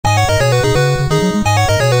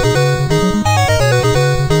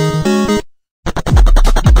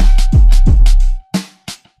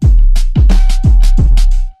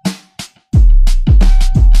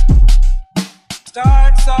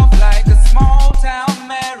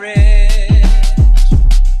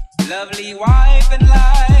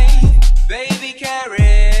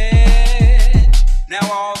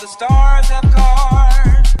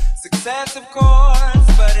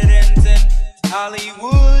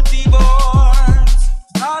divorce.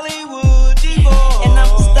 Hollywood divorce. And I'm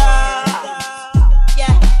a star.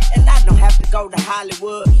 Yeah, and I don't have to go to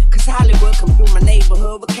Hollywood, cause Hollywood come through my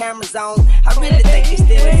neighborhood with cameras on. I really think they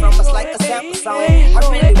stealing from us like a sample song. I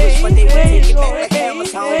really wish one day we'd take it back like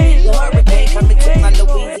Amazon. The hurricane coming to my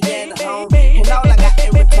Louisiana home, and all I got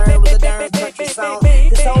in return was a darn country song.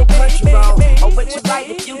 This whole country wrong. Oh, but you're right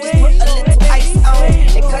if you just put a little ice on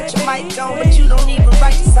and cut your mic on, but you don't even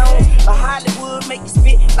write the songs. But Hollywood make you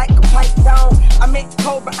spit like a pipe down. I meant the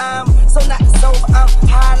Cobra, I'm so not the sober. I'm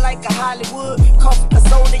high like a Hollywood coffee, a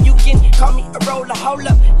soda. You can call me a roller. Hold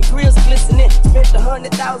up, your grill's glistening. Spent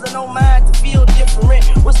 100,000 on mine to feel different.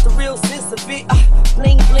 What's the real sense of it?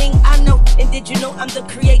 Bling bling, I know. And did you know I'm the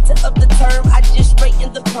creator of the term? I just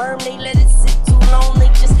straighten the perm. They let it sit too long. They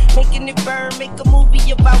just making it burn. Make a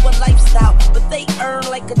movie about a lifestyle, but they earn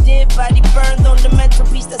like a dead body burned on the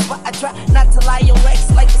mantelpiece. That's why I try not to lie on wax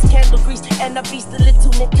like it's candle grease. And I beast the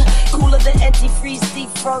little nigga cooler than antifreeze. Deep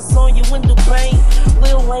frost on your window pane.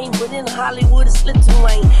 Lil Wayne, but in Hollywood it's Little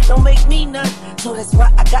Wayne. Don't make me none, so that's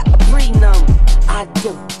why I got a pre-numb. I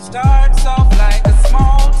do. Starts off like a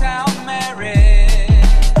small town marriage.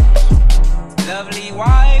 Lovely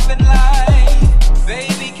wife and life,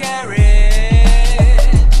 baby carriage.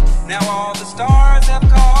 Now all the stars have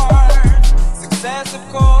cars, success of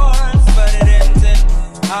course, but it ends in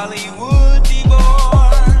Hollywood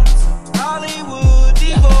divorce. Hollywood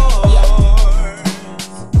divorce.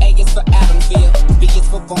 A is for Adamville, B is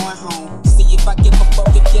for going home. See if I give a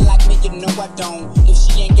fuck if you like me, you know I don't.